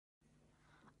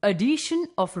Addition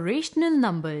of rational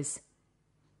numbers.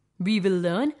 We will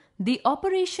learn the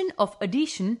operation of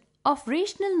addition of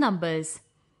rational numbers.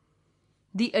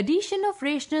 The addition of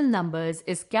rational numbers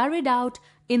is carried out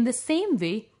in the same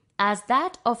way as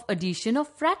that of addition of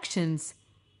fractions.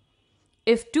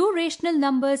 If two rational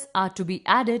numbers are to be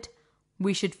added,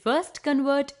 we should first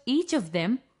convert each of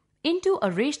them into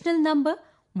a rational number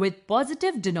with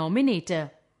positive denominator.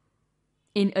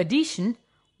 In addition,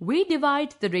 we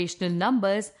divide the rational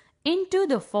numbers into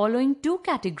the following two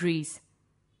categories.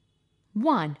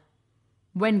 1.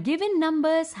 When given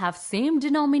numbers have same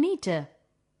denominator.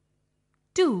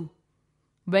 2.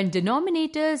 When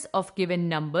denominators of given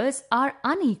numbers are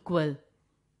unequal.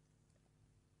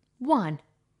 1.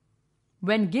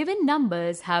 When given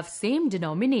numbers have same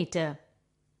denominator.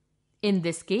 In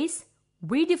this case,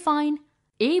 we define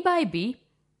a by b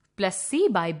plus c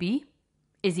by b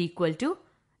is equal to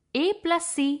a plus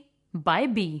c by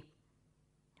b.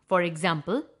 For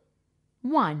example,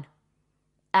 1.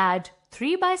 Add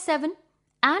 3 by 7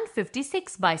 and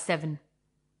 56 by 7.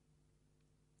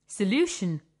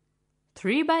 Solution: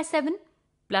 3 by 7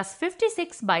 plus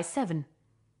 56 by 7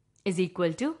 is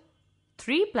equal to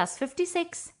 3 plus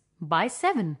 56 by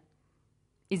 7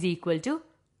 is equal to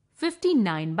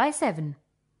 59 by 7.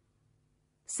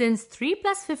 Since 3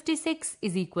 plus 56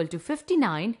 is equal to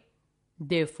 59,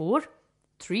 therefore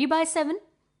 3 by 7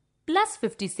 plus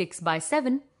 56 by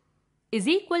 7 is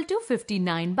equal to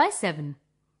 59 by 7.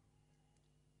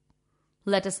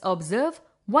 Let us observe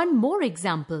one more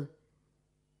example.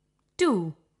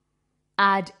 2.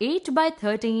 Add 8 by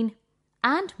 13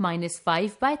 and minus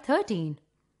 5 by 13.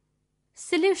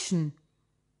 Solution: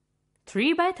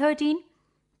 3 by 13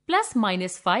 plus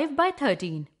minus 5 by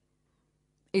 13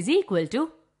 is equal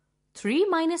to 3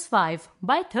 minus 5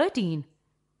 by 13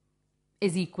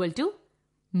 is equal to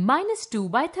minus 2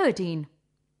 by 13.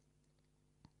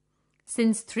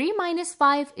 Since 3 minus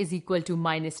 5 is equal to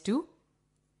minus 2,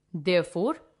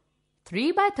 therefore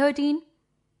 3 by 13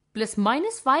 plus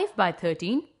minus 5 by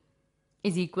 13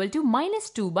 is equal to minus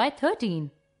 2 by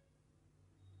 13.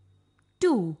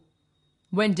 2.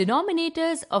 When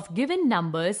denominators of given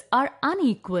numbers are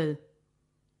unequal.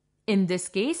 In this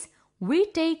case, we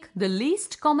take the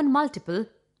least common multiple,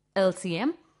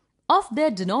 LCM, of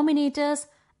their denominators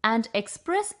and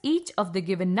express each of the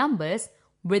given numbers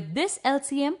with this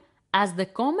LCM as the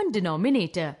common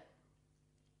denominator.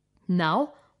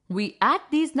 Now, we add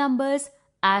these numbers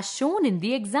as shown in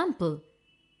the example.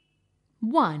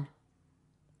 1.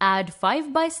 Add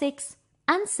 5 by 6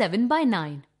 and 7 by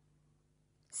 9.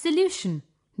 Solution: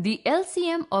 the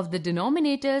LCM of the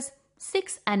denominators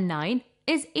 6 and 9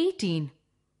 is 18.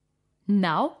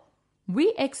 Now,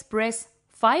 we express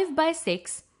 5 by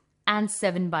 6 and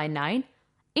 7 by 9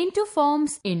 into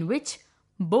forms in which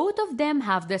both of them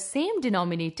have the same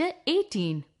denominator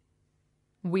 18.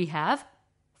 We have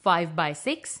 5 by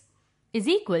 6 is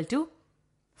equal to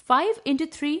 5 into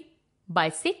 3 by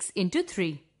 6 into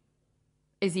 3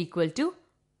 is equal to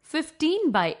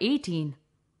 15 by 18,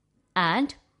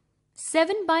 and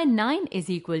 7 by 9 is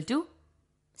equal to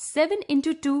 7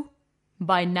 into 2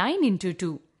 by 9 into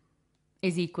 2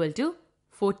 is equal to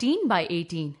 14 by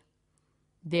 18.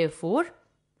 Therefore,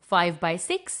 5 by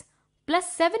 6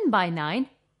 plus 7 by 9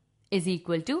 is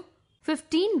equal to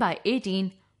 15 by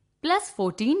 18 plus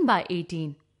 14 by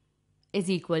 18 is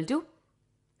equal to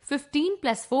 15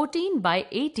 plus 14 by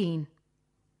 18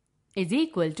 is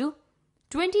equal to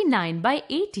 29 by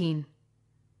 18.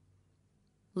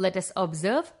 Let us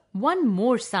observe one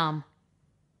more sum.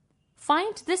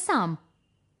 Find the sum: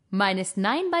 minus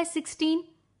 9 by 16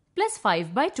 plus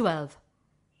 5 by 12.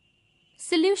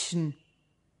 Solution: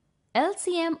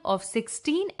 LCM of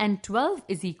 16 and 12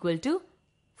 is equal to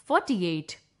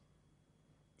 48.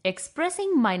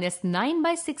 Expressing minus 9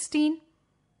 by 16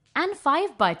 and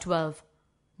 5 by 12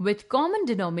 with common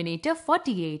denominator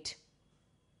 48.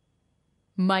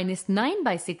 Minus 9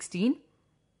 by 16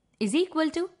 is equal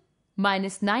to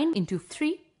minus 9 into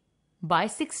 3 by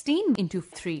 16 into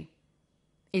 3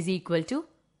 is equal to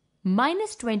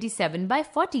minus 27 by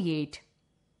 48.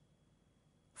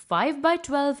 5 by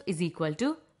 12 is equal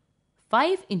to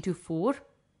 5 into 4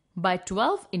 by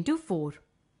 12 into 4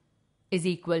 is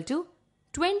equal to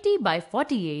 20 by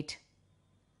 48.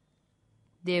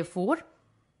 Therefore,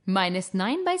 minus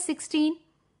 9 by 16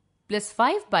 plus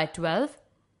 5 by 12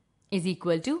 is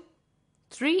equal to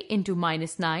 3 into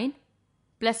minus 9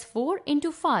 plus 4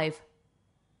 into 5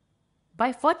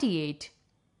 by 48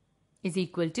 is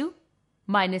equal to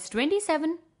minus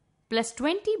 27 plus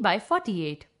 20 by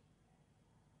 48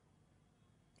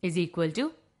 is equal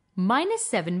to minus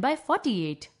 7 by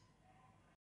 48.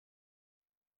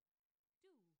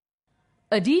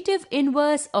 Additive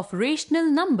inverse of rational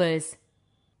numbers.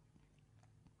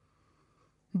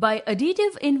 By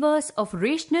additive inverse of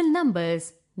rational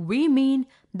numbers, we mean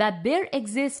that there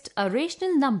exists a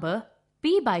rational number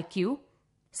p by q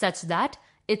such that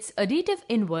its additive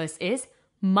inverse is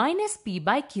minus p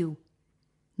by q.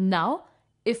 Now,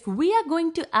 if we are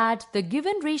going to add the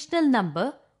given rational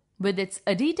number with its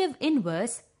additive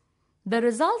inverse, the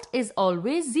result is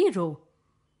always 0.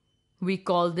 We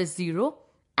call this 0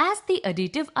 as the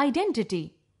additive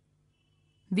identity.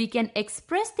 We can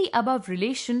express the above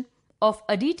relation of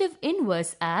additive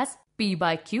inverse as p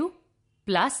by q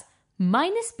plus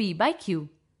minus p by q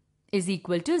is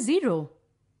equal to 0.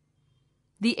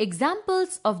 The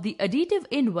examples of the additive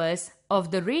inverse of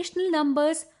the rational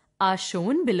numbers are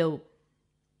shown below.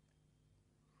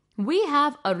 We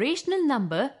have a rational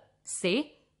number,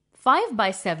 say 5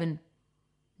 by 7.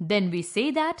 Then we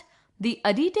say that the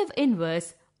additive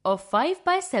inverse of 5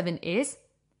 by 7 is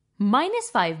minus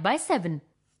 5 by 7.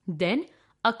 Then,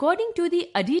 according to the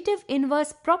additive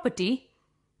inverse property,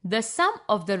 the sum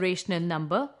of the rational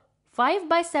number 5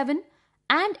 by 7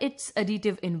 and its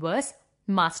additive inverse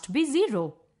must be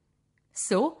 0.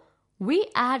 So, we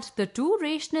add the two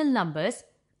rational numbers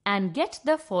and get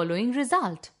the following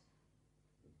result.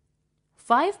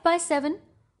 5 by 7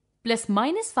 plus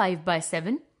minus 5 by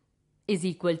 7 is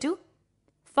equal to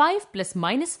 5 plus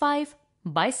minus 5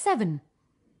 by 7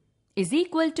 is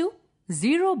equal to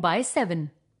 0 by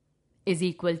 7 is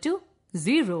equal to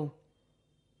 0.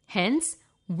 Hence,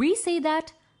 we say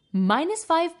that minus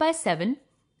 5 by 7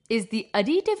 is the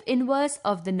additive inverse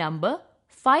of the number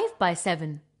 5 by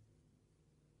 7.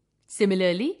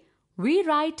 Similarly, we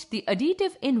write the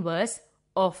additive inverse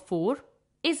of 4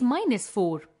 is minus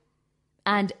 4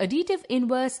 and additive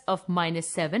inverse of minus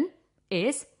 7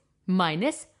 is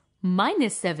minus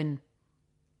 7.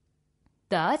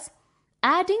 Thus,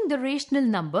 adding the rational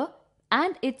number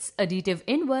and its additive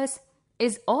inverse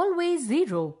is always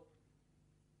 0.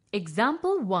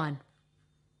 Example 1.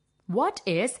 What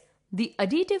is the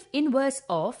additive inverse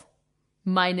of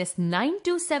minus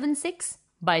 9276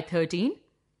 by 13?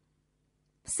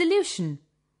 Solution.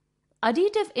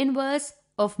 Additive inverse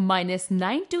of minus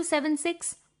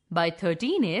 9276 by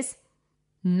 13 is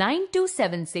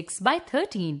 9276 by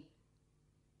 13.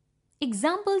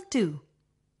 Example 2.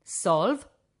 Solve.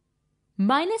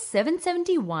 Minus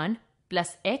 771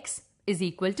 plus x is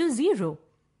equal to 0.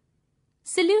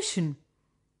 Solution.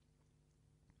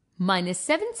 Minus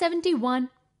 771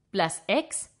 plus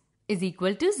x is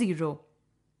equal to 0.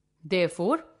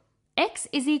 Therefore, x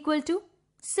is equal to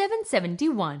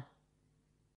 771.